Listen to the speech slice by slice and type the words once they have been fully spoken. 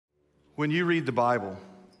When you read the Bible,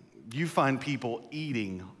 you find people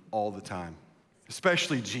eating all the time,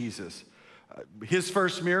 especially Jesus. His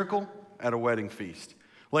first miracle at a wedding feast.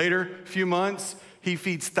 Later, a few months, he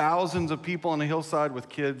feeds thousands of people on a hillside with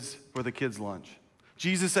a kid's lunch.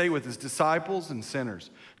 Jesus ate with his disciples and sinners.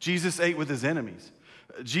 Jesus ate with his enemies.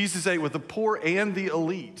 Jesus ate with the poor and the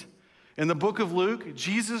elite. In the book of Luke,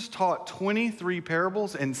 Jesus taught 23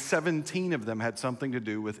 parables, and 17 of them had something to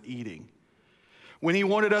do with eating. When he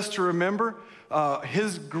wanted us to remember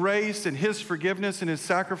his grace and his forgiveness and his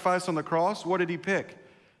sacrifice on the cross, what did he pick?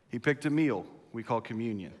 He picked a meal we call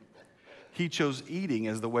communion. He chose eating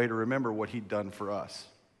as the way to remember what he'd done for us.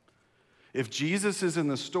 If Jesus is in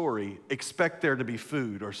the story, expect there to be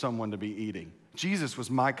food or someone to be eating. Jesus was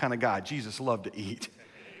my kind of guy. Jesus loved to eat.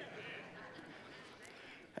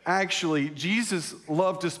 Actually, Jesus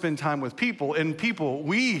loved to spend time with people, and people,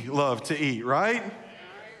 we love to eat, right?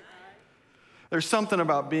 There's something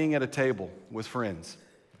about being at a table with friends,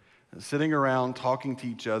 sitting around, talking to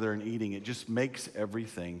each other and eating. It just makes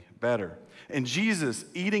everything better. And Jesus,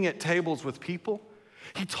 eating at tables with people,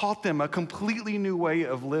 he taught them a completely new way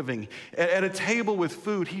of living. At a table with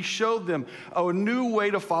food, he showed them a new way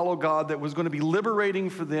to follow God that was going to be liberating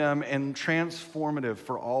for them and transformative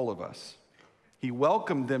for all of us. He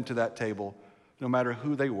welcomed them to that table no matter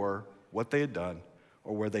who they were, what they had done,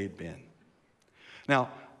 or where they had been. Now,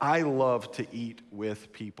 I love to eat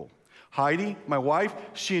with people. Heidi, my wife,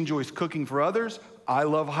 she enjoys cooking for others. I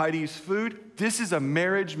love Heidi's food. This is a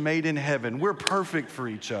marriage made in heaven. We're perfect for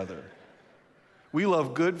each other. We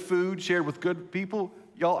love good food shared with good people.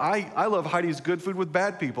 Y'all, I love Heidi's good food with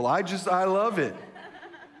bad people. I love it.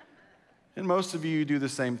 And most of you do the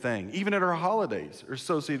same thing. Even at our holidays are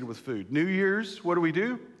associated with food. New Year's, what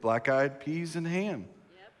do? Black-eyed peas and ham.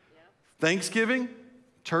 Yep. Thanksgiving,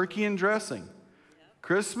 turkey and dressing.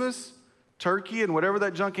 Christmas, turkey and whatever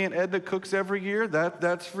that junk Aunt Edna cooks every year,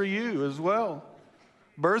 that's for you as well.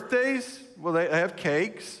 Birthdays, well, they have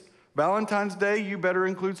cakes. Valentine's Day, you better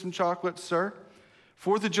include some chocolates, sir.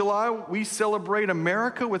 4th of July, we celebrate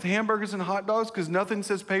America with hamburgers and hot dogs because nothing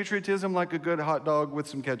says patriotism like a good hot dog with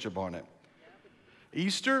some ketchup on it.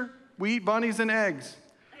 Easter, we eat bunnies and eggs.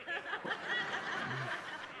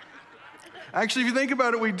 Actually, if you think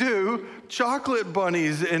about it, we do. Chocolate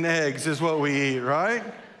bunnies and eggs is what we eat, right?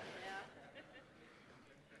 Yeah.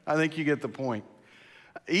 I think you get the point.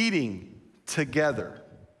 Eating together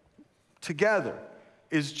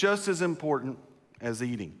is just as important as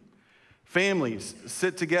eating. Families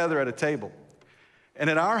sit together at a table. And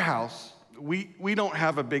at our house, we don't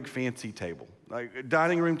have a big fancy table. Like a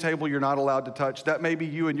dining room table, you're not allowed to touch. That may be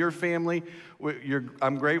you and your family.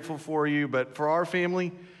 I'm grateful for you, but for our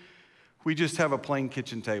family, we just have a plain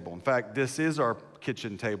kitchen table. In fact, this is our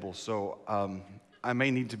kitchen table, so I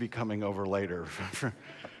may need to be coming over later for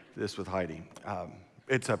this with Heidi.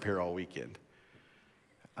 It's up here all weekend.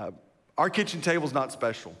 Our kitchen table's not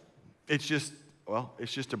special. It's just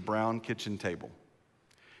a brown kitchen table.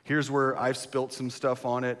 Here's where I've spilt some stuff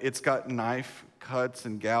on it. It's got knife cuts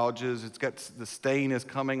and gouges. It's got the stain is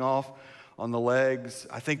coming off on the legs.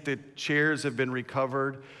 I think the chairs have been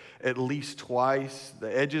recovered at least twice.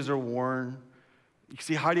 The edges are worn. You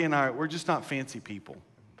see, Heidi and I, we're just not fancy people.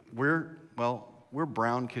 We're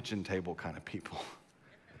brown kitchen table kind of people.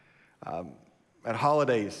 At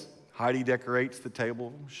holidays, Heidi decorates the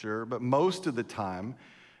table, sure, but most of the time,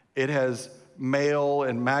 it has mail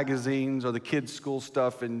and magazines or the kids' school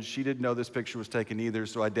stuff, and she didn't know this picture was taken either,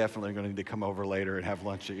 so I definitely am going to need to come over later and have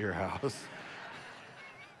lunch at your house.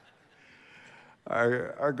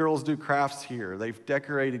 Our girls do crafts here. They've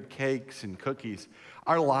decorated cakes and cookies.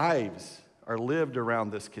 Our lives are lived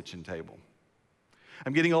around this kitchen table.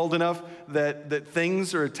 I'm getting old enough that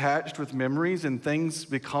things are attached with memories and things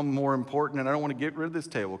become more important, and I don't want to get rid of this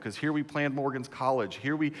table because here we planned Morgan's college.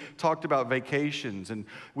 Here we talked about vacations, and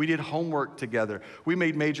we did homework together. We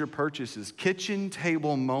made major purchases. Kitchen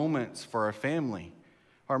table moments for our family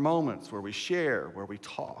are moments where we share, where we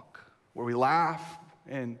talk, where we laugh,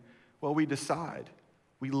 and, we decide.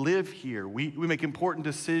 We live here. We make important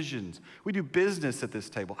decisions. We do business at this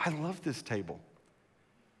table. I love this table.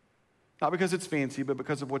 Not because it's fancy, but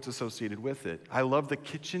because of what's associated with it. I love the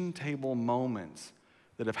kitchen table moments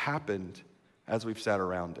that have happened as we've sat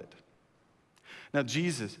around it. Now,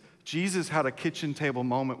 Jesus had a kitchen table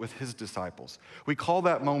moment with his disciples. We call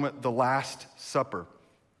that moment the Last Supper.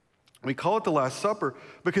 We call it the Last Supper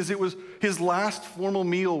because it was his last formal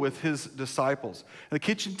meal with his disciples. And the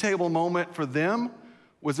kitchen table moment for them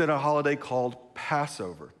was at a holiday called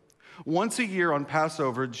Passover. Once a year on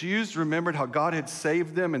Passover, Jews remembered how God had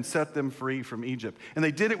saved them and set them free from Egypt. And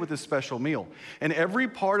they did it with a special meal. And every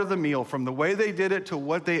part of the meal, from the way they did it to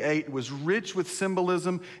what they ate, was rich with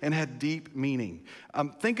symbolism and had deep meaning.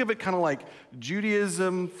 Think of it kind of like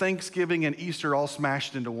Judaism, Thanksgiving, and Easter all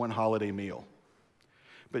smashed into one holiday meal.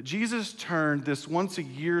 But Jesus turned this once a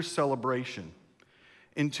year celebration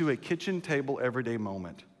into a kitchen table everyday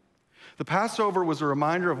moment. The Passover was a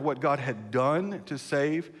reminder of what God had done to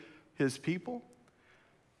save his people,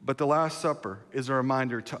 but the Last Supper is a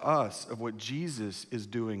reminder to us of what Jesus is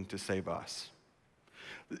doing to save us.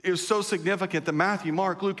 It was so significant that Matthew,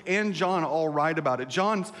 Mark, Luke, and John all write about it.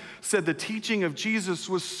 John said the teaching of Jesus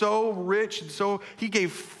was so rich, and so he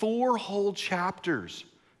gave 4 whole chapters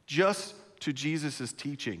just to Jesus'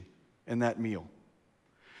 teaching in that meal.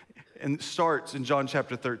 And it starts in John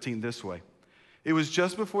chapter 13 this way. It was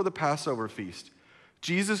just before the Passover feast.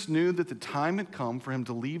 Jesus knew that the time had come for him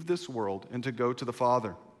to leave this world and to go to the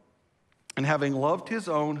Father. And having loved his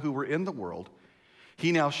own who were in the world,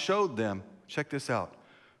 he now showed them, check this out,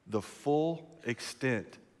 the full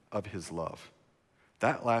extent of his love.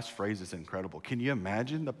 That last phrase is incredible. Can you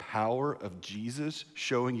imagine the power of Jesus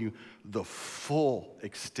showing you the full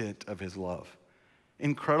extent of his love?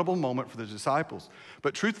 Incredible moment for the disciples.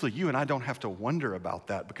 But truthfully, you and I don't have to wonder about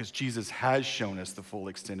that because Jesus has shown us the full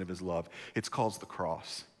extent of his love. It's called the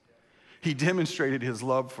cross. He demonstrated his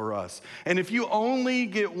love for us. And if you only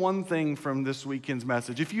get one thing from this weekend's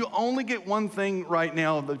message, if you only get one thing right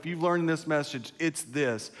now that if you've learned this message, it's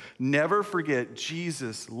this. Never forget,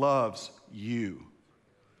 Jesus loves you.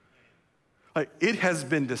 It has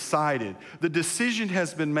been decided. The decision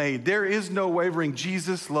has been made. There is no wavering.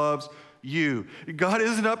 Jesus loves you. God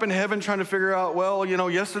isn't up in heaven trying to figure out, well,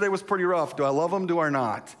 yesterday was pretty rough. Do I love him? Do I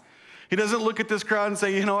not? He doesn't look at this crowd and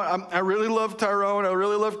say, I really love Tyrone. I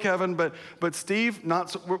really love Kevin, but Steve,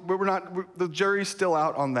 not. So, we're not. The jury's still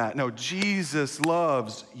out on that. No, Jesus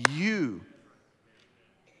loves you.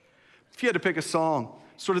 If you had to pick a song,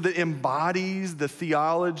 sort of that embodies the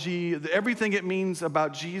theology, everything it means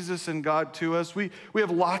about Jesus and God to us, we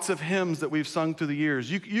have lots of hymns that we've sung through the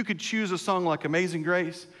years. You could choose a song like Amazing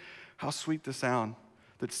Grace. How sweet the sound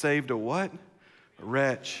that saved a what? A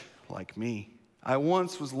wretch like me. I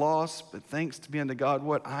once was lost, but thanks be unto God,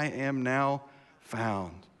 what I am now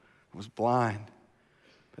found. I was blind,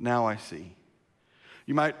 but now I see.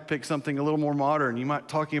 You might pick something a little more modern. You might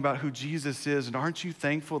talking about who Jesus is, and aren't you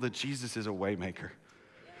thankful that Jesus is a way maker,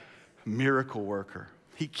 miracle worker?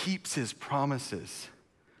 He keeps his promises.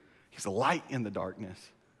 He's a light in the darkness.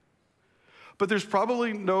 But there's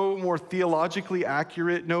probably no more theologically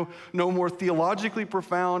accurate, no more theologically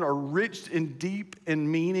profound or rich and deep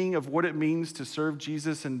in meaning of what it means to serve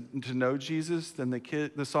Jesus and to know Jesus than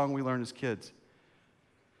the song we learn as kids.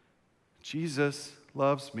 Jesus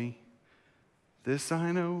loves me, this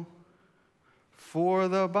I know, for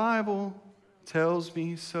the Bible tells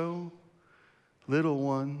me so. Little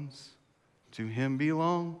ones to him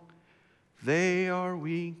belong. They are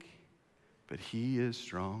weak, but he is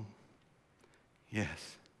strong.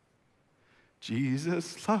 Yes,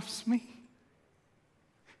 Jesus loves me.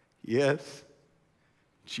 Yes,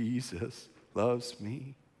 Jesus loves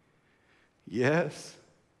me. Yes,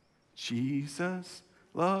 Jesus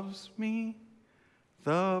loves me.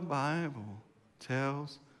 The Bible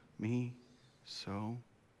tells me so.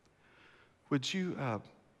 Would you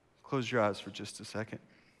close your eyes for just a second?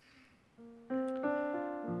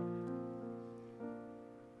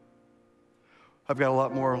 I've got a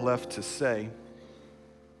lot more left to say.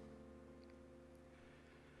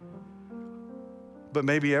 But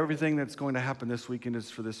maybe everything that's going to happen this weekend is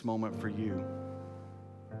for this moment for you.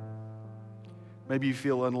 Maybe you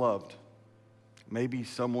feel unloved. Maybe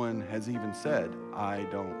someone has even said, I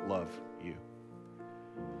don't love you.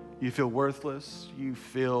 You feel worthless. You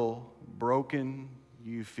feel broken.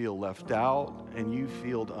 You feel left out. And you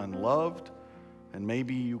feel unloved. And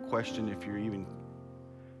maybe you question if you're even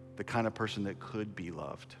the kind of person that could be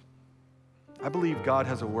loved. I believe God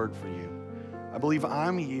has a word for you. I believe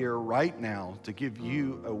I'm here right now to give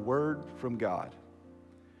you a word from God.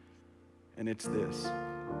 And it's this.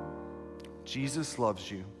 Jesus loves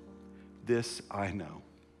you. This I know.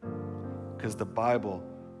 Because the Bible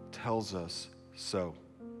tells us so.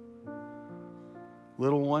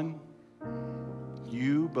 Little one,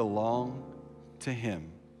 you belong to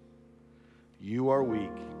him. You are weak,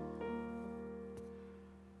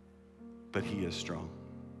 but he is strong.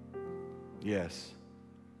 Yes.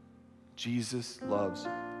 Jesus loves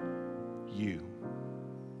you.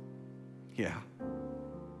 Yeah.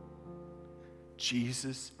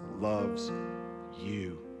 Jesus loves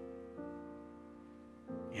you.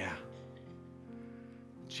 Yeah.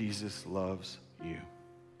 Jesus loves you.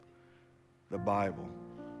 The Bible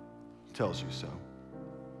tells you so.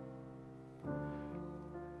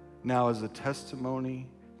 Now, as a testimony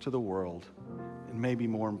to the world, and maybe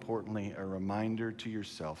more importantly, a reminder to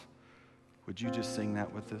yourself, would you just sing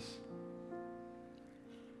that with us?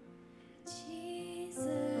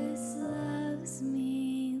 Jesus loves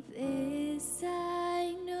me, this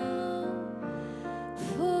I know,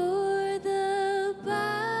 for the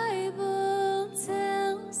Bible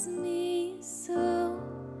tells me so.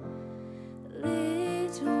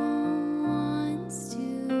 Little ones to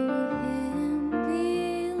him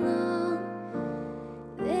belong.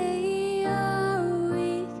 They are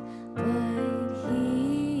weak, but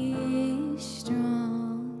he is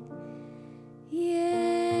strong.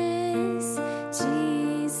 Yes,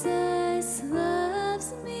 Jesus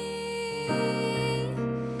loves me.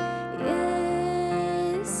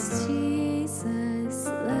 Yes, Jesus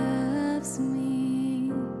loves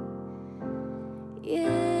me.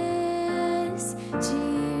 Yes,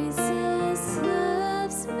 Jesus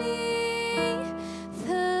loves me.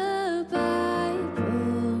 The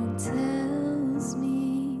Bible tells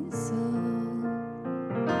me so.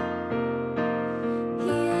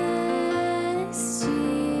 Yes,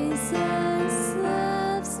 Jesus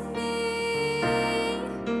loves me.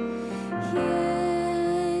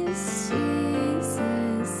 Yes,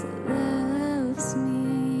 Jesus loves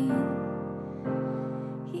me.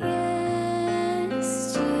 Yes,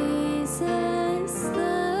 Jesus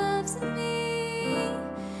loves me.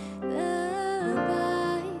 The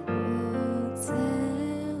Bible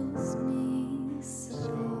tells me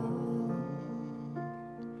so.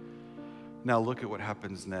 Now look at what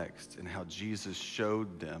happens next and how Jesus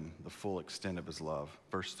showed them the full extent of his love.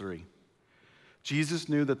 Verse 3. Jesus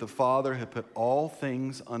knew that the Father had put all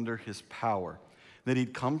things under his power, that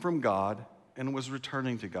he'd come from God and was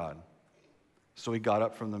returning to God. So he got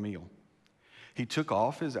up from the meal. He took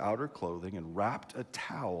off his outer clothing and wrapped a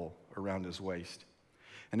towel around his waist.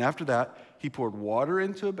 And after that, he poured water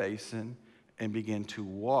into a basin and began to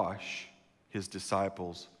wash his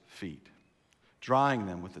disciples' feet, drying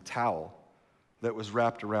them with a towel that was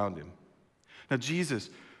wrapped around him. Now, Jesus,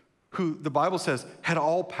 who the Bible says had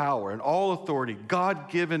all power and all authority,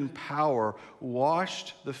 God-given power,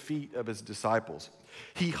 washed the feet of his disciples.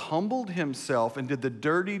 He humbled himself and did the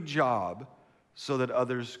dirty job so that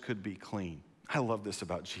others could be clean. I love this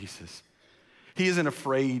about Jesus. He isn't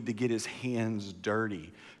afraid to get his hands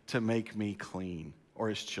dirty to make me clean or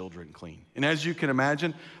his children clean. And as you can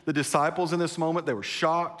imagine, the disciples in this moment, they were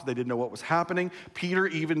shocked. They didn't know what was happening. Peter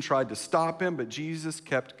even tried to stop him, but Jesus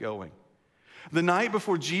kept going. The night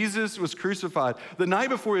before Jesus was crucified, the night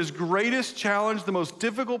before his greatest challenge, the most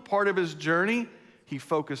difficult part of his journey, he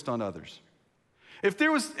focused on others. If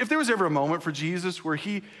there was ever a moment for Jesus where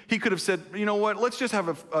he could have said, you know what, let's just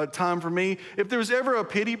have a time for me. If there was ever a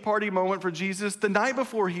pity party moment for Jesus, the night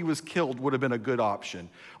before he was killed would have been a good option.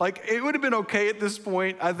 Like, it would have been okay at this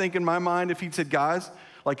point, I think, in my mind, if he'd said, guys,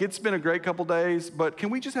 like, it's been a great couple days, but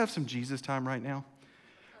can we just have some Jesus time right now?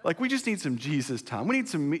 Like, we just need some Jesus time.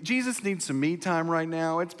 Jesus needs some me time right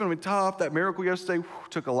now. It's been tough. That miracle yesterday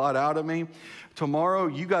took a lot out of me. Tomorrow,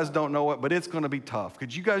 you guys don't know it, but it's going to be tough.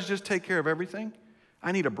 Could you guys just take care of everything?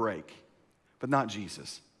 I need a break. But not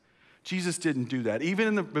Jesus. Jesus didn't do that.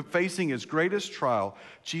 Even in facing his greatest trial,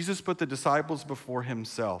 Jesus put the disciples before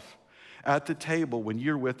himself. At the table, when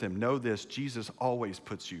you're with him, know this, Jesus always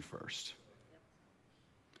puts you first.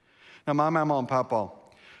 Now, my mama and papa,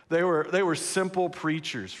 they were simple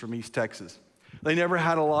preachers from East Texas. They never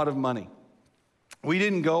had a lot of money. We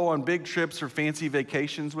didn't go on big trips or fancy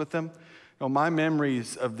vacations with them. No, my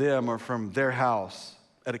memories of them are from their house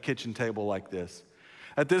at a kitchen table like this.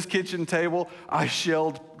 At this kitchen table, I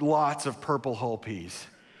shelled lots of purple hull peas.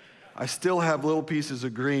 I still have little pieces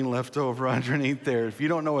of green left over underneath there. If you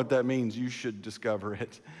don't know what that means, you should discover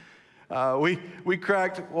it. We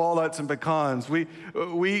cracked walnuts and pecans.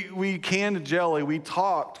 We canned jelly. We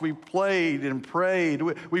talked. We played and prayed.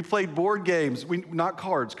 We played board games. Not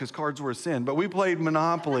cards, because cards were a sin, but we played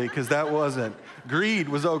Monopoly, because that wasn't. Greed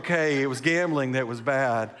was okay. It was gambling that was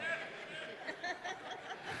bad.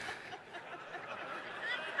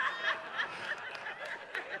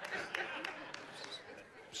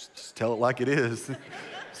 Just tell it like it is.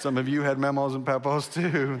 Some of you had memos and papas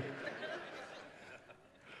too.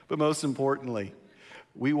 But most importantly,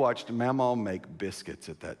 we watched Mama make biscuits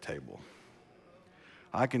at that table.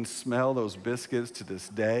 I can smell those biscuits to this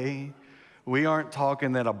day. We aren't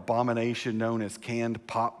talking that abomination known as canned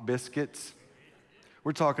pop biscuits.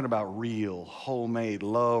 We're talking about real, homemade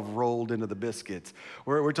love rolled into the biscuits.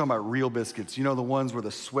 We're talking about real biscuits. You know, the ones where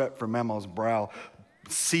the sweat from Mama's brow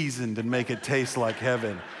seasoned and make it taste like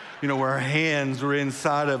heaven. You know, where our hands were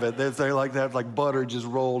inside of it. They're like that, like butter just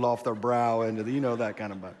rolled off their brow into the, you know, that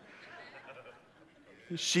kind of butter.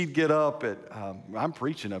 She'd get up at, I'm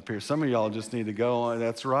preaching up here. Some of y'all just need to go on.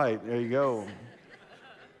 That's right. There you go.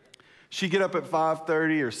 She'd get up at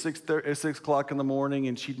 5:30 or 6 o'clock in the morning,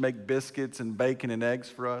 and she'd make biscuits and bacon and eggs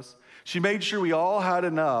for us. She made sure we all had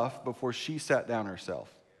enough before she sat down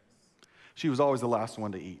herself. She was always the last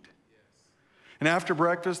one to eat. And after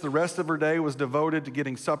breakfast, the rest of her day was devoted to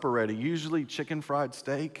getting supper ready, usually chicken fried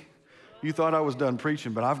steak. You thought I was done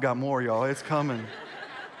preaching, but I've got more, y'all. It's coming.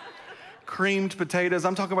 Creamed potatoes.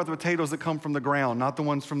 I'm talking about the potatoes that come from the ground, not the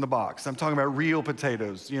ones from the box. I'm talking about real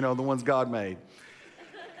potatoes, you know, the ones God made.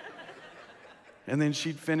 And then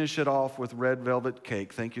she'd finish it off with red velvet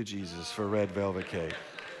cake. Thank you, Jesus, for red velvet cake.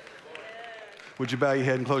 Would you bow your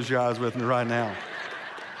head and close your eyes with me right now?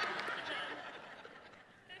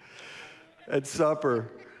 At supper,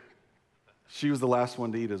 she was the last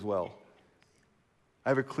one to eat as well. I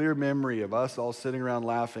have a clear memory of us all sitting around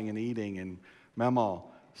laughing and eating, and Mama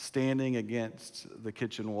standing against the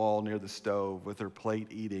kitchen wall near the stove with her plate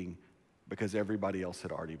eating because everybody else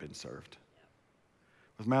had already been served.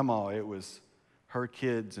 With Mama, it was her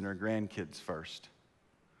kids and her grandkids first,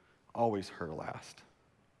 always her last.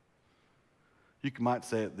 You might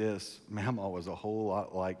say it this, Mama was a whole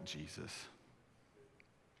lot like Jesus.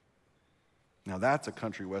 Now that's a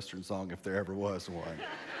country western song if there ever was one.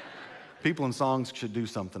 People in songs should do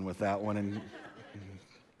something with that one. And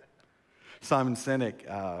Simon Sinek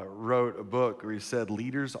wrote a book where he said,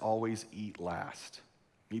 leaders always eat last.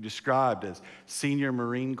 He described as senior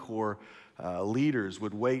Marine Corps leaders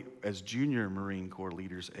would wait as junior Marine Corps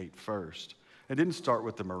leaders ate first. It didn't start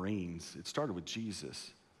with the Marines. It started with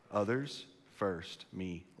Jesus. Others first,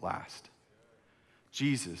 me last.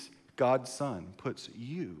 Jesus, God's Son, puts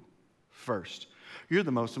you first. You're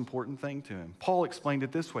the most important thing to him. Paul explained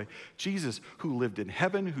it this way. Jesus, who lived in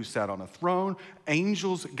heaven, who sat on a throne,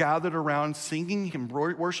 angels gathered around singing him,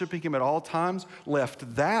 worshiping him at all times,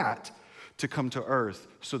 left that to come to earth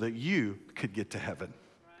so that you could get to heaven.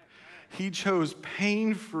 He chose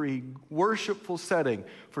pain-free, worshipful setting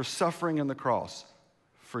for suffering on the cross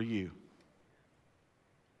for you.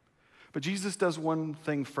 But Jesus does one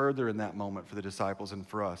thing further in that moment for the disciples and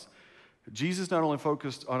for us. Jesus not only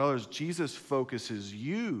focused on others, Jesus focuses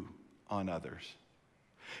you on others.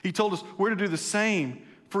 He told us we're to do the same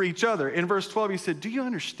for each other. In verse 12, he said, do you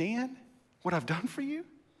understand what I've done for you?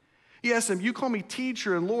 He asked him, you call me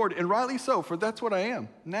teacher and Lord, and rightly so, for that's what I am.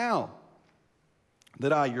 Now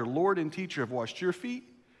that I, your Lord and teacher, have washed your feet,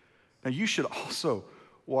 now you should also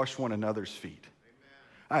wash one another's feet. Amen.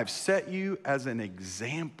 I have set you as an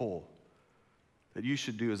example that you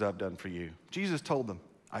should do as I've done for you. Jesus told them,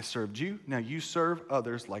 I served you, now you serve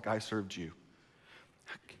others like I served you.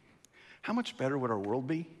 How much better would our world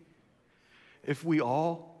be if we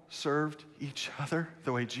all served each other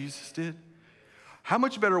the way Jesus did? How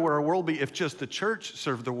much better would our world be if just the church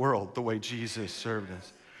served the world the way Jesus served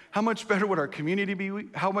us? How much better would our community be?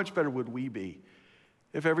 How much better would we be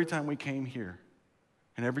if every time we came here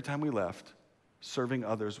and every time we left, serving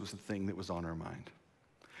others was the thing that was on our mind?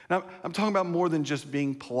 Now, I'm talking about more than just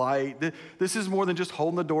being polite. This is more than just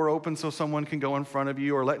holding the door open so someone can go in front of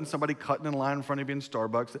you or letting somebody cut in line in front of you in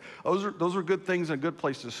Starbucks. Those are good things and a good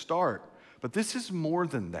place to start. But this is more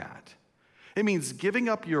than that. It means giving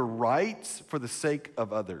up your rights for the sake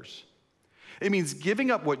of others. It means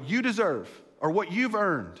giving up what you deserve or what you've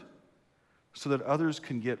earned so that others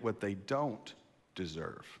can get what they don't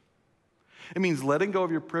deserve. It means letting go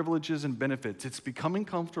of your privileges and benefits. It's becoming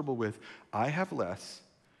comfortable with, I have less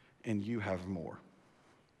and you have more.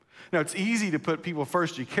 Now, it's easy to put people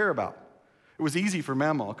first you care about. It was easy for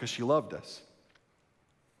Mama because she loved us.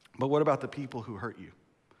 But what about the people who hurt you?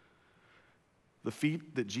 The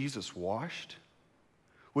feet that Jesus washed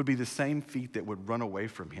would be the same feet that would run away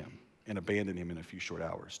from him and abandon him in a few short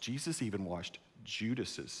hours. Jesus even washed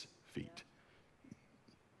Judas's feet.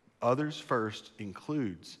 Others first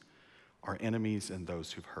includes our enemies and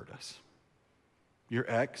those who've hurt us. Your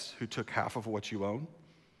ex who took half of what you own,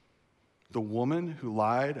 the woman who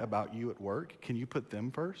lied about you at work, can you put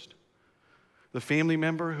them first? The family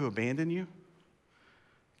member who abandoned you,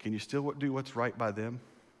 can you still do what's right by them?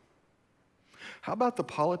 How about the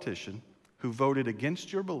politician who voted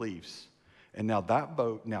against your beliefs and now that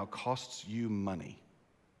vote now costs you money?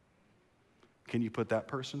 Can you put that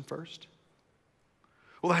person first?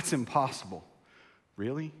 Well, that's impossible.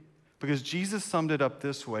 Really? Because Jesus summed it up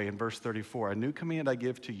this way in verse 34, a new command I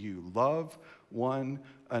give to you, love one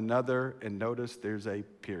another, and notice there's a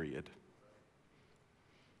period.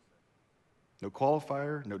 No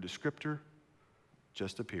qualifier, no descriptor,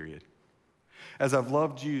 just a period. As I've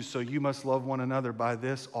loved you, so you must love one another. By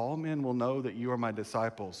this, all men will know that you are my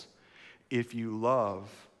disciples, if you love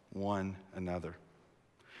one another.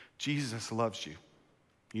 Jesus loves you.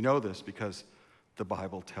 You know this because the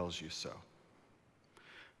Bible tells you so.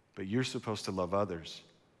 But you're supposed to love others,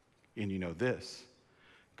 and you know this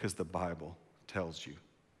because the Bible tells you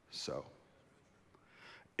so.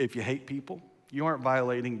 If you hate people, you aren't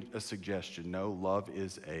violating a suggestion. No, love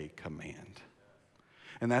is a command.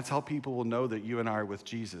 And that's how people will know that you and I are with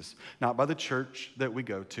Jesus. Not by the church that we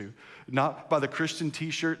go to, not by the Christian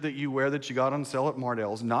t-shirt that you wear that you got on sale at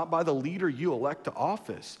Mardell's, not by the leader you elect to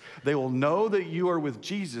office. They will know that you are with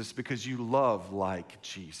Jesus because you love like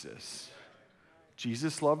Jesus.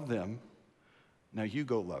 Jesus loved them. Now you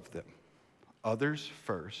go love them. Others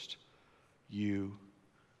first, you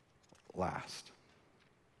last.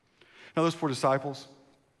 Now those 4 disciples,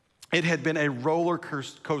 it had been a roller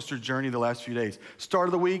coaster journey the last few days. Start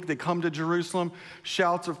of the week, they come to Jerusalem,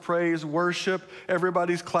 shouts of praise, worship.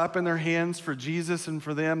 Everybody's clapping their hands for Jesus and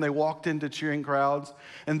for them. They walked into cheering crowds.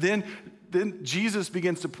 And then Jesus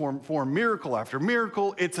begins to perform miracle after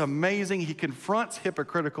miracle. It's amazing. He confronts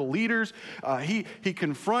hypocritical leaders. He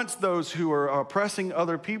confronts those who are oppressing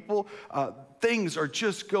other people. Things are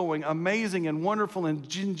just going amazing and wonderful. And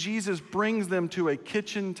Jesus brings them to a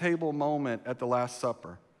kitchen table moment at the Last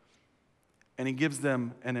Supper. And he gives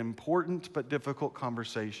them an important but difficult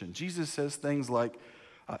conversation. Jesus says things like,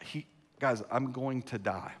 guys, I'm going to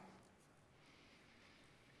die.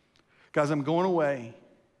 Guys, I'm going away,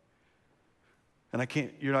 and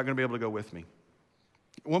you're not going to be able to go with me.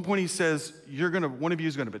 At one point he says, one of you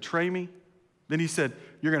is going to betray me. Then he said,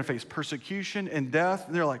 you're going to face persecution and death.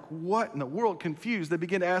 And they're like, what in the world? Confused. They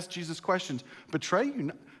begin to ask Jesus questions. Betray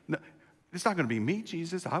you? No, it's not going to be me,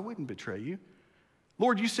 Jesus. I wouldn't betray you.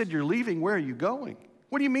 Lord, you said you're leaving. Where are you going?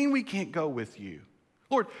 What do you mean we can't go with you?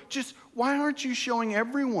 Lord, why aren't you showing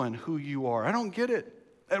everyone who you are? I don't get it.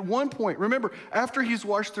 At one point, remember, after he's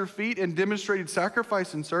washed their feet and demonstrated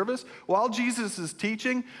sacrifice and service, while Jesus is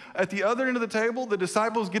teaching, at the other end of the table, the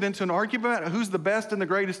disciples get into an argument about who's the best and the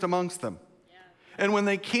greatest amongst them. Yeah. And when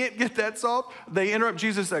they can't get that solved, they interrupt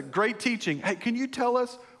Jesus at great teaching. Hey, can you tell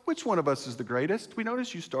us which one of us is the greatest? We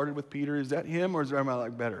noticed you started with Peter. Is that him or am I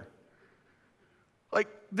like better?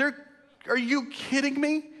 Are you kidding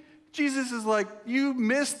me? Jesus is like, you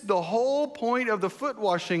missed the whole point of the foot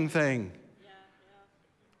washing thing. Yeah.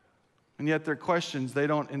 And yet their questions, they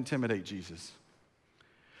don't intimidate Jesus.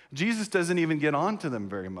 Jesus doesn't even get on to them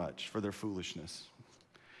very much for their foolishness.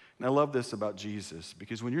 And I love this about Jesus,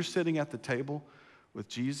 because when you're sitting at the table with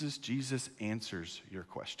Jesus, Jesus answers your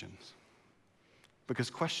questions. Because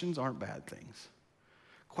questions aren't bad things.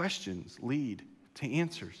 Questions lead to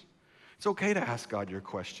answers. It's okay to ask God your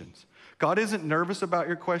questions. God isn't nervous about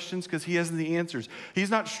your questions because he has the answers.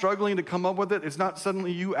 He's not struggling to come up with it. It's not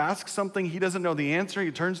suddenly you ask something, he doesn't know the answer.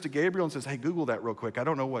 He turns to Gabriel and says, hey, Google that real quick. I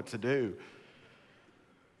don't know what to do.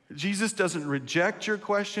 Jesus doesn't reject your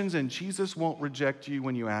questions, and Jesus won't reject you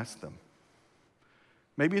when you ask them.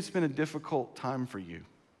 Maybe it's been a difficult time for you,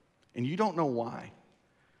 and you don't know why.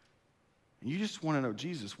 And you just want to know,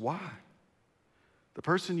 Jesus, why? The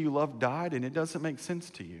person you love died, and it doesn't make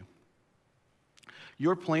sense to you.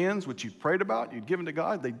 Your plans, which you prayed about, you'd given to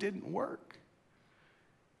God, they didn't work.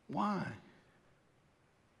 Why?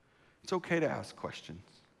 It's okay to ask questions.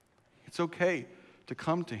 It's okay to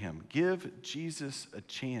come to him. Give Jesus a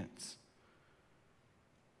chance.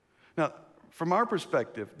 Now, from our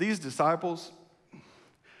perspective, these disciples,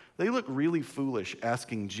 they look really foolish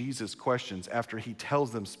asking Jesus questions after he tells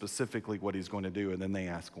them specifically what he's going to do, and then they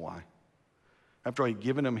ask why. After he'd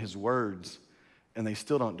given them his words, and they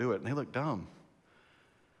still don't do it, and they look dumb.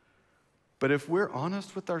 But if we're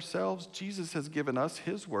honest with ourselves, Jesus has given us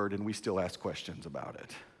his word, and we still ask questions about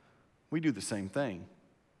it. We do the same thing.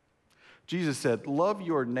 Jesus said, love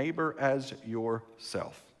your neighbor as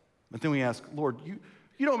yourself. But then we ask, Lord,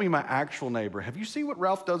 you don't mean my actual neighbor. Have you seen what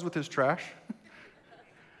Ralph does with his trash?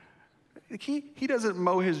 He doesn't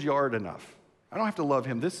mow his yard enough. I don't have to love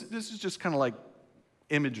him. This is just kind of like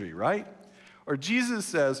imagery, right? Or Jesus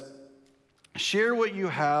says, share what you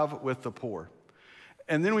have with the poor.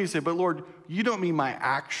 And then we say, but Lord, you don't mean my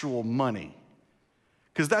actual money,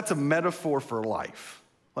 because that's a metaphor for life.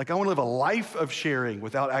 Like I want to live a life of sharing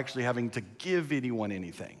without actually having to give anyone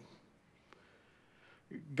anything.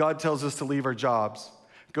 God tells us to leave our jobs,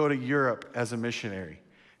 go to Europe as a missionary.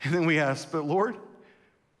 And then we ask, but Lord,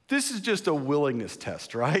 this is just a willingness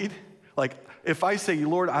test, right? Like if I say,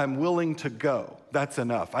 Lord, I'm willing to go, that's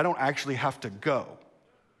enough. I don't actually have to go.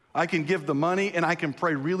 I can give the money and I can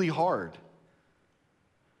pray really hard.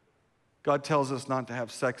 God tells us not to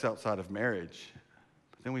have sex outside of marriage.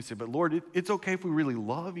 Then we say, but Lord, it's okay if we really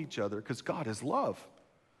love each other because God is love.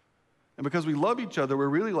 And because we love each other, we're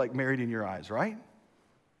really like married in your eyes, right?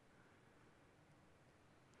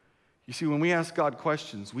 You see, when we ask God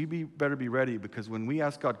questions, better be ready because when we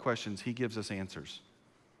ask God questions, he gives us answers.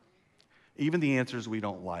 Even the answers we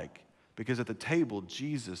don't like. Because at the table,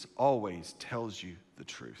 Jesus always tells you the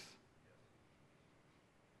truth.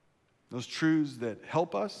 Those truths that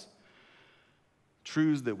help us,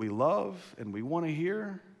 truths that we love and we want to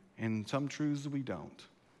hear, and some truths that we don't.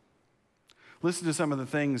 Listen to some of the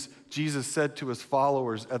things Jesus said to his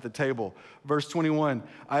followers at the table. Verse 21,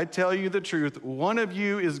 I tell you the truth, one of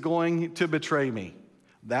you is going to betray me.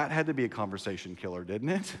 That had to be a conversation killer, didn't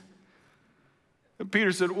it? And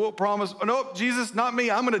Peter said, well, promise, oh, no, Jesus, not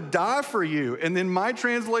me, I'm going to die for you. And then my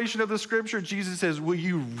translation of the scripture, Jesus says, will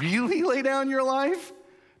you really lay down your life?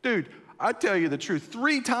 Dude, I tell you the truth,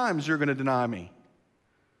 3 times you're going to deny me.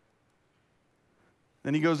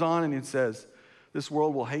 Then he goes on and he says, this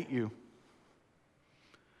world will hate you.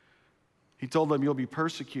 He told them, you'll be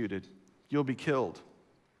persecuted. You'll be killed.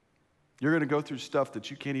 You're going to go through stuff that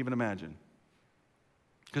you can't even imagine.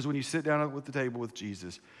 Because when you sit down at the table with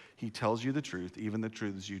Jesus, he tells you the truth, even the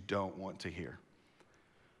truths you don't want to hear.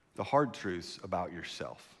 The hard truths about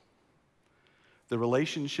yourself. The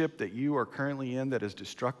relationship that you are currently in that is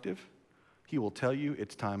destructive, he will tell you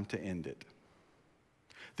it's time to end it.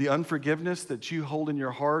 The unforgiveness that you hold in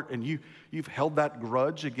your heart and you've held that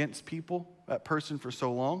grudge against people, that person for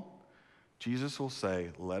so long, Jesus will say,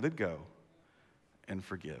 let it go and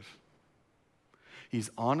forgive. He's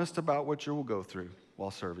honest about what you will go through while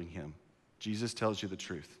serving him. Jesus tells you the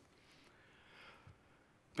truth.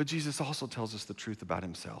 But Jesus also tells us the truth about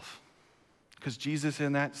himself. Because Jesus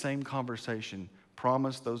in that same conversation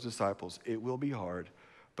promised those disciples, it will be hard,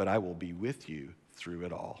 but I will be with you through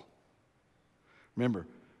it all. Remember,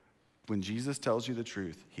 when Jesus tells you the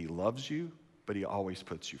truth, he loves you, but he always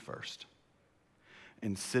puts you first.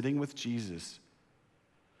 And sitting with Jesus,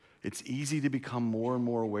 it's easy to become more and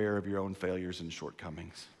more aware of your own failures and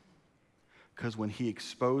shortcomings. Because when he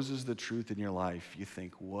exposes the truth in your life, you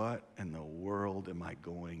think, what in the world am I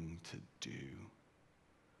going to do?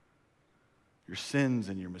 Your sins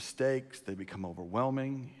and your mistakes, they become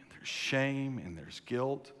overwhelming. There's shame and there's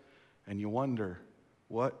guilt. And you wonder,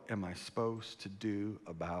 what am I supposed to do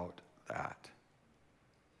about that?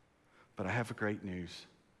 But I have great news.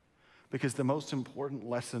 Because the most important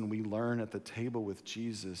lesson we learn at the table with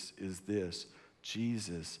Jesus is this: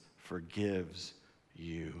 Jesus forgives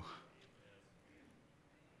you.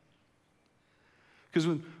 Because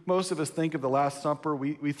when most of us think of the Last Supper,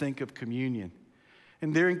 we think of communion.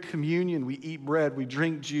 And during communion, we eat bread, we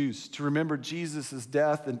drink juice to remember Jesus'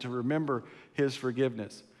 death and to remember his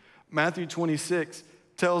forgiveness. Matthew 26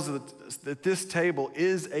 tells us that this table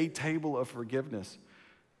is a table of forgiveness.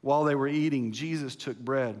 While they were eating, Jesus took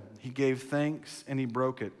bread. He gave thanks and he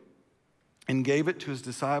broke it and gave it to his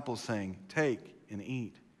disciples, saying, take and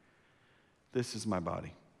eat. This is my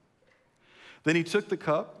body. Then he took the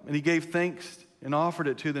cup and he gave thanks and offered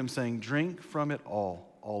it to them, saying, drink from it all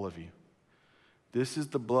of you. This is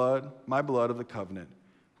the blood, my blood of the covenant,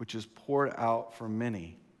 which is poured out for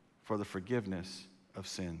many for the forgiveness of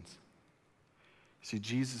sins. See,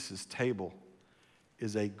 Jesus' table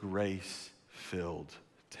is a grace-filled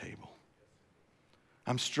table.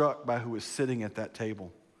 I'm struck by who was sitting at that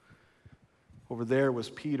table. Over there was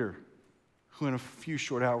Peter, who in a few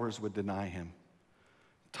short hours would deny him.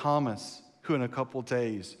 Thomas, who in a couple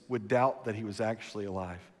days would doubt that he was actually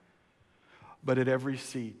alive. But at every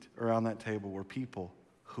seat around that table were people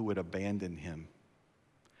who would abandon him.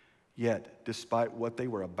 Yet, despite what they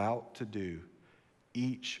were about to do,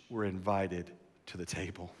 each were invited to the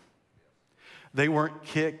table. They weren't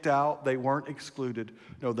kicked out. They weren't excluded.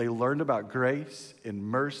 No, they learned about grace and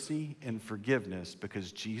mercy and forgiveness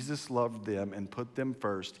because Jesus loved them and put them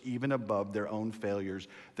first, even above their own failures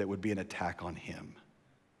that would be an attack on him.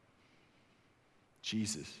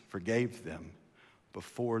 Jesus forgave them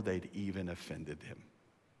before they'd even offended him.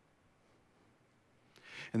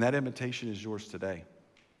 And that invitation is yours today.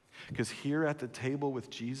 Because here at the table with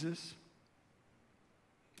Jesus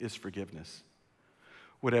is forgiveness.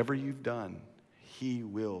 Whatever you've done, he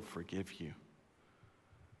will forgive you.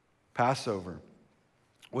 Passover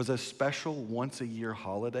was a special once-a-year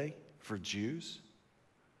holiday for Jews,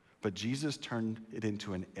 but Jesus turned it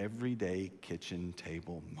into an everyday kitchen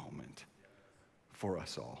table moment for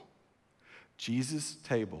us all. Jesus'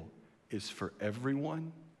 table is for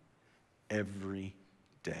everyone, every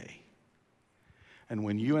day. And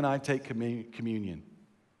when you and I take communion,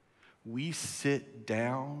 we sit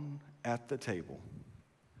down at the table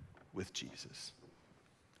with Jesus.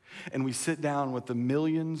 and we sit down with the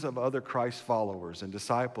millions of other Christ followers and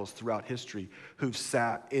disciples throughout history who've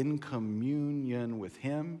sat in communion with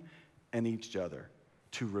him and each other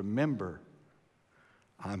to remember,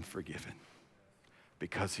 I'm forgiven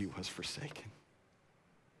because he was forsaken.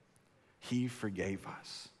 He forgave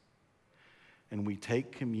us. And we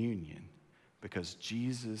take communion because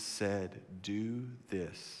Jesus said, do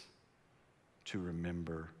this to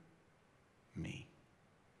remember me.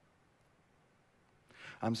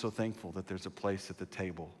 I'm so thankful that there's a place at the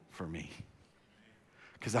table for me,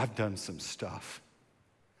 because I've done some stuff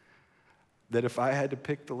that if I had to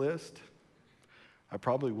pick the list, I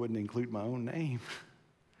probably wouldn't include my own name.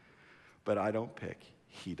 But I don't pick,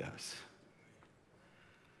 he does.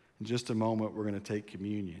 In just a moment, we're going to take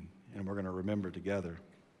communion and we're going to remember together.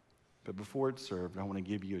 But before it's served, I want to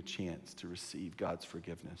give you a chance to receive God's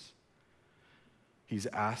forgiveness. He's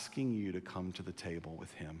asking you to come to the table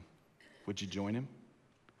with him. Would you join him?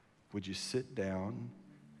 Would you sit down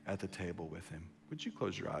at the table with him? Would you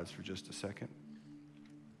close your eyes for just a second?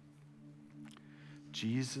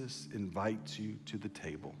 Jesus invites you to the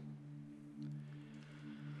table.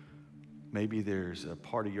 Maybe there's a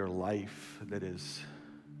part of your life that is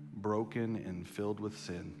broken and filled with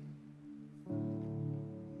sin.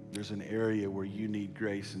 There's an area where you need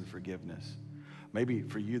grace and forgiveness. Maybe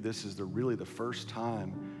for you, this is really the first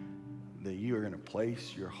time that you are going to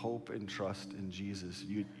place your hope and trust in Jesus.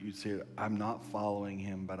 You'd say, I'm not following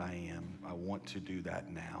him, but I am. I want to do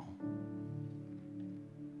that now.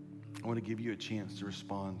 I want to give you a chance to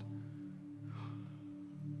respond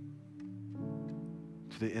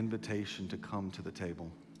to the invitation to come to the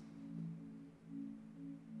table.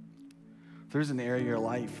 If there's an area in your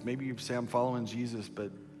life, maybe you say, I'm following Jesus,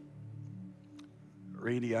 but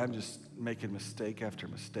Randy, I'm just making mistake after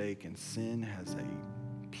mistake, and sin has a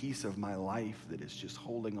piece of my life that is just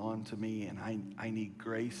holding on to me, and I need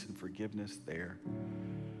grace and forgiveness there.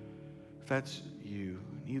 If that's you,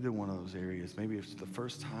 in either one of those areas, maybe it's the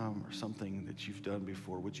first time or something that you've done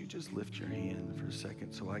before, would you just lift your hand for a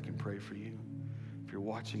second so I can pray for you? If you're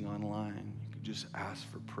watching online, you can just ask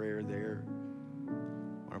for prayer there.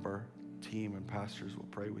 One of our team and pastors will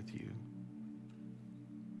pray with you.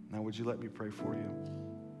 Now, would you let me pray for you?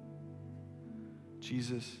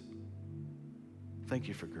 Jesus, thank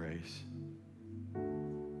you for grace.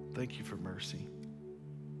 Thank you for mercy.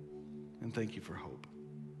 And thank you for hope.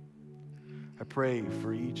 I pray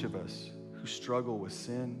for each of us who struggle with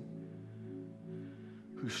sin,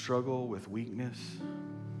 who struggle with weakness,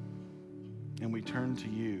 and we turn to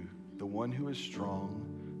you, the one who is strong,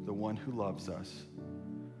 the one who loves us,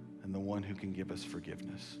 and the one who can give us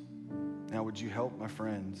forgiveness. Now, would you help my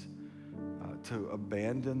friends to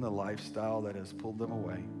abandon the lifestyle that has pulled them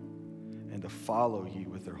away and to follow you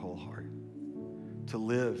with their whole heart, to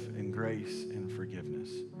live in grace and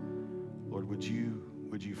forgiveness. Lord, would you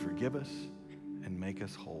forgive us and make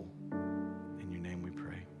us whole? In your name we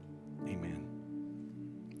pray. Amen.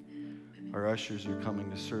 Our ushers are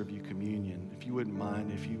coming to serve you communion. If you wouldn't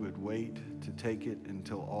mind, if you would wait to take it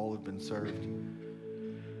until all have been served.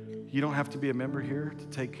 You don't have to be a member here to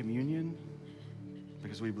take communion,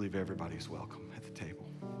 because we believe everybody's welcome at the table.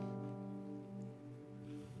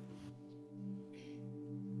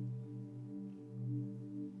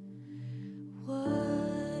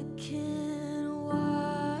 What can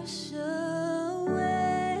wash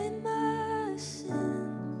away my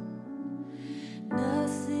sin?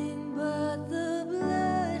 Nothing but the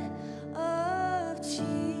blood of Jesus.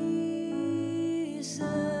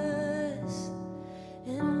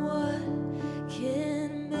 And what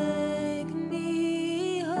can make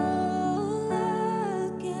me whole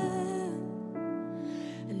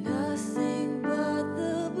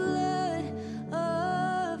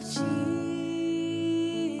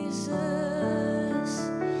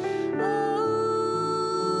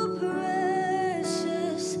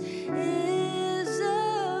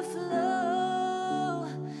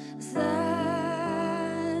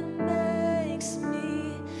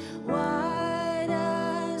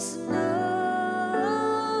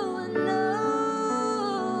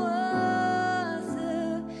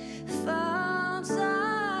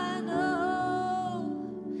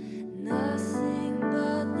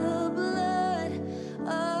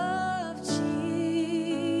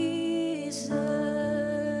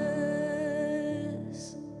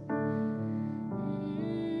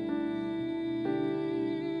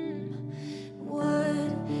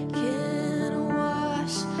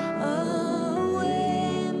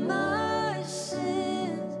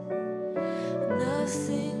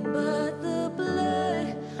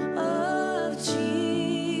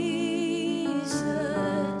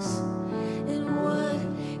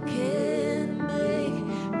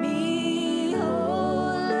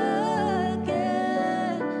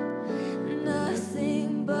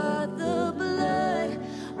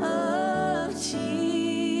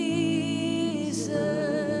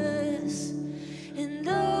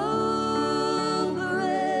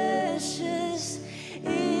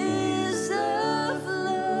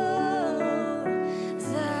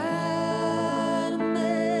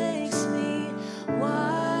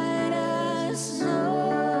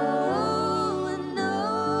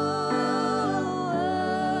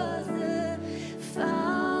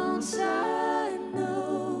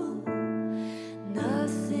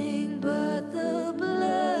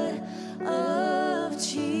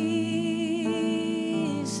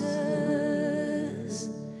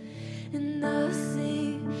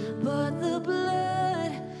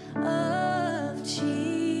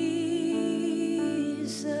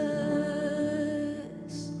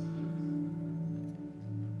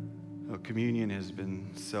Communion has been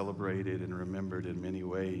celebrated and remembered in many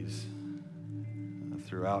ways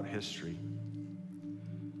throughout history.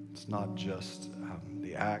 It's not just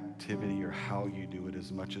the activity or how you do it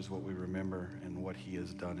as much as what we remember and what he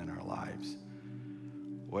has done in our lives,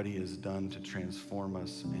 what he has done to transform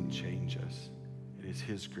us and change us. It is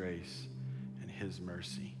his grace and his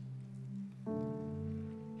mercy.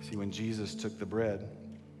 See, when Jesus took the bread,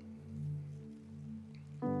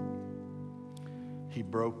 he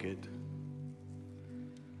broke it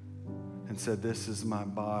and said, "This is my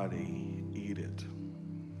body, eat it."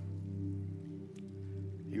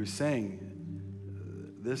 He was saying,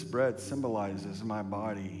 this bread symbolizes my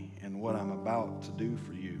body and what I'm about to do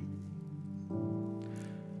for you.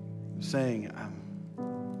 He was saying,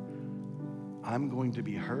 I'm going to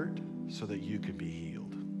be hurt so that you can be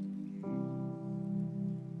healed.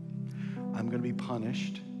 I'm going to be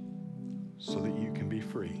punished so that you can be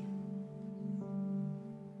free.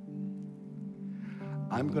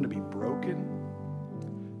 I'm going to be broken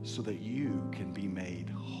so that you can be made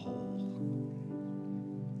whole.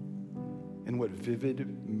 And what vivid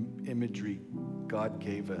imagery God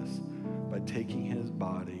gave us by taking his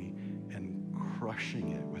body and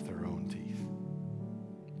crushing it with our own teeth.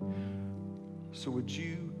 So would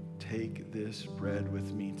you take this bread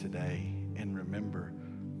with me today and remember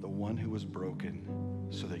the one who was broken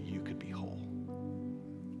so that you could be whole?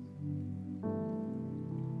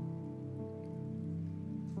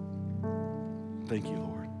 Thank you,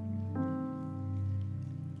 Lord.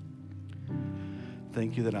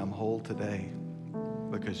 Thank you that I'm whole today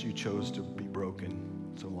because you chose to be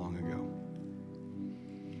broken so long ago.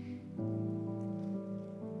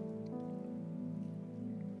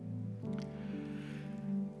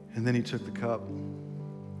 And then he took the cup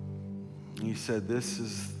and he said, "This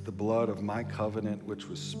is the blood of my covenant which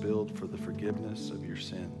was spilled for the forgiveness of your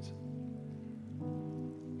sins."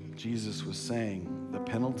 Jesus was saying, the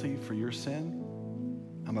penalty for your sin,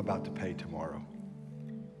 I'm about to pay tomorrow.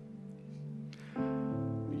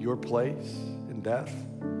 Your place in death,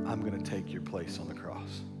 I'm going to take your place on the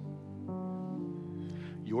cross.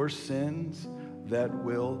 Your sins that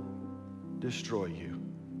will destroy you,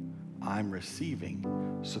 I'm receiving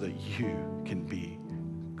so that you can be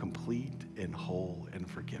complete and whole and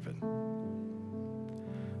forgiven.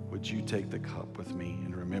 Would you take the cup with me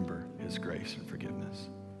and remember his grace and forgiveness?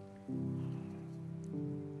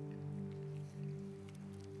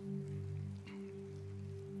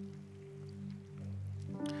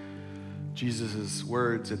 Jesus'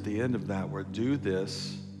 words at the end of that were, "Do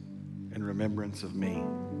this in remembrance of me."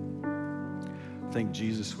 I think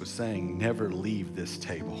Jesus was saying, never leave this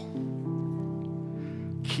table.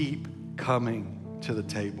 Keep coming to the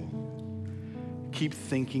table. Keep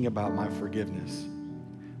thinking about my forgiveness.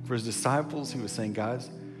 For his disciples, he was saying, guys,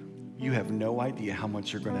 you have no idea how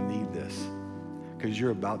much you're going to need this because you're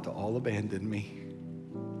about to all abandon me.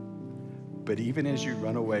 But even as you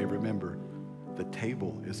run away, remember, the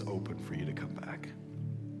table is open for you to come back.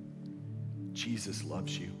 Jesus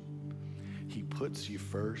loves you. He puts you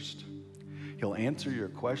first. He'll answer your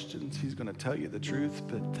questions. He's going to tell you the truth.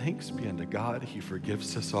 But thanks be unto God, he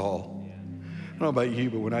forgives us all. I don't know about you,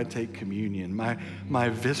 but when I take communion, my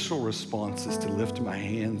visceral response is to lift my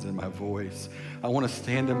hands and my voice. I want to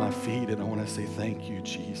stand on my feet and I want to say, thank you,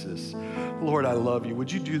 Jesus. Lord, I love you.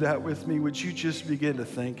 Would you do that with me? Would you just begin to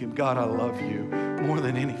thank him? God, I love you more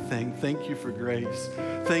than anything. Thank you for grace.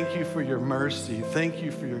 Thank you for your mercy. Thank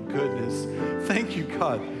you for your goodness. Thank you,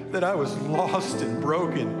 God, that I was lost and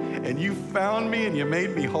broken and you found me and you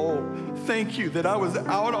made me whole. Thank you that I was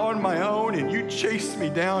out on my own and you chased me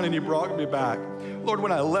down and you brought me back. Lord,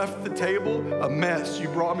 when I left the table a mess, you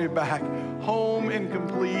brought me back home and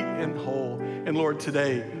complete and whole. And Lord,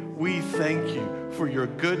 today we thank you for your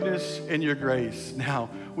goodness and your grace.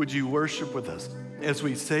 Now, would you worship with us as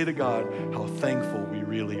we say to God how thankful we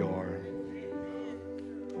really are?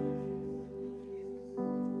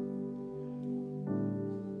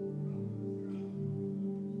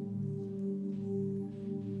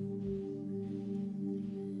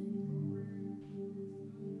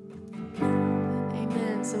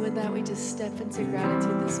 So with that, we just step into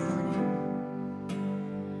gratitude this morning.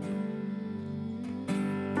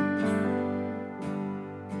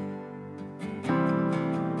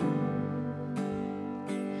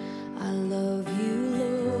 I love you,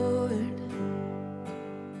 Lord,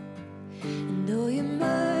 and though your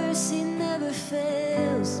mercy never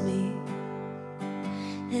fails me,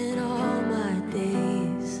 in all my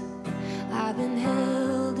days I've been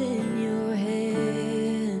held in your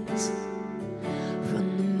hands.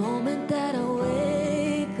 From the moment that I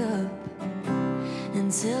wake up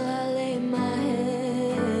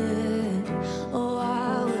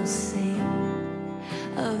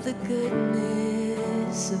the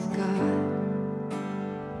goodness of God.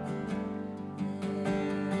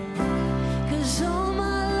 'Cause all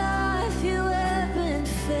my life you have been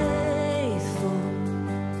faithful,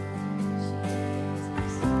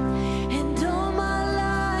 and all my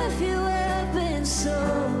life you have been so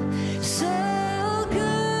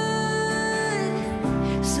good.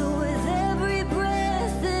 So with every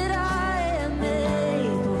breath that I am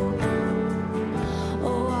able,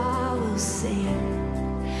 oh, I will sing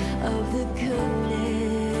of the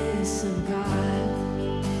goodness of God.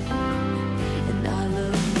 And I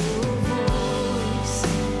love your voice,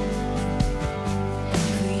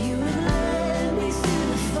 for you have led me through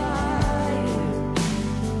the fire,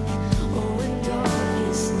 oh, in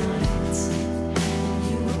darkest nights, and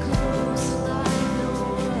you were close like no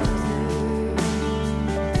other.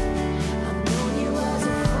 I've known you as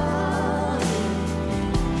a father,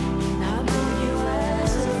 and I've known you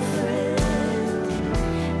as a friend,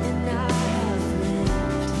 and I have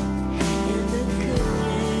lived in the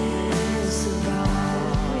goodness of God.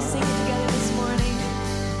 We sing it together this morning.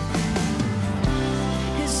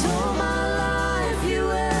 'Cause all my life you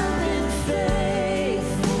have been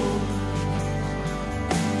faithful,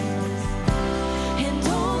 and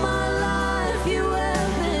all my life you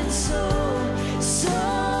have been so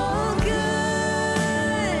good.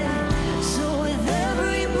 So with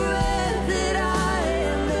every breath that I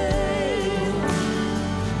am able,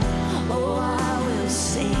 oh, I will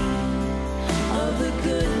sing of the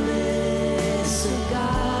goodness of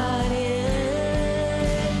God.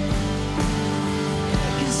 Yeah.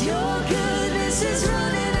 'Cause your goodness is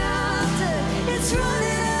running after, it's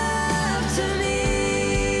running after me.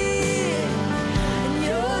 And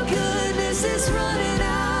your goodness is running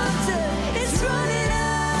after, it's running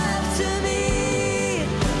after me.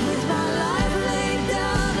 With my life laid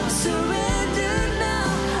down, I'm surrendered now.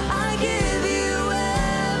 I give you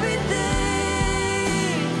everything.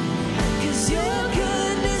 'Cause your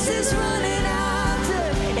goodness is running after,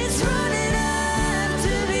 it's running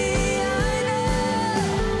after me. I know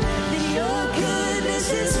that your goodness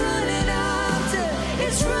is running after,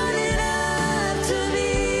 it's running after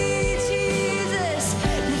me, Jesus.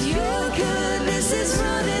 That your goodness is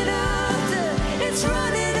running after, it's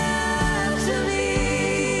running after me.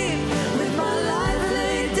 With my life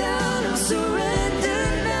laid down, I'm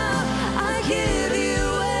surrendered now. I give you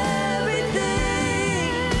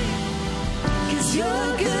everything. 'Cause your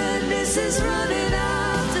goodness is running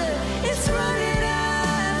after, it's running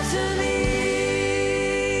after me.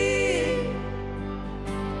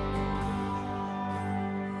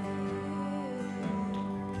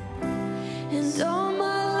 And all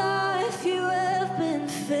my life you have been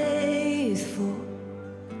faithful.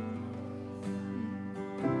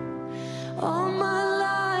 All my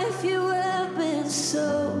life you have been so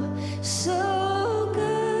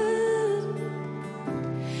good.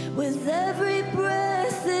 With every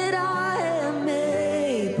breath that I am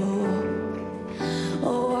able,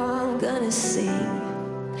 oh, I'm gonna sing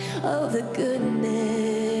of the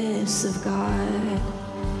goodness of God.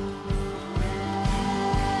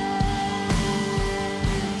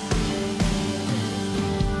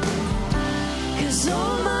 'Cause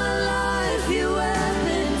all my life you have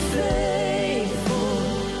been faithful,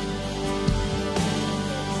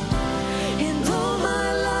 and all my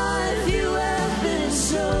life you have been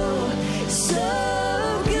so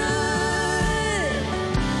good.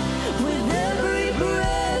 With every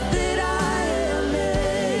breath that I am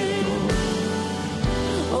able,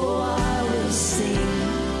 oh, I will sing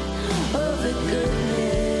of the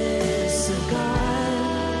goodness of God.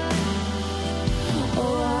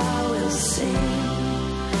 Oh, I will sing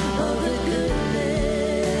of the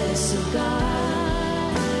goodness of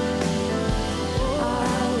God. I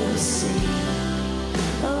will sing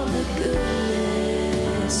of the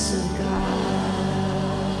goodness of God.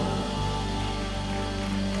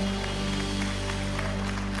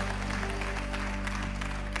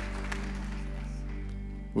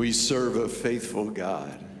 We serve a faithful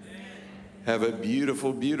God. Have a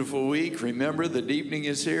beautiful, beautiful week. Remember, the evening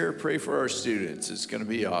is here. Pray for our students. It's going to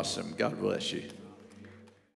be awesome. God bless you.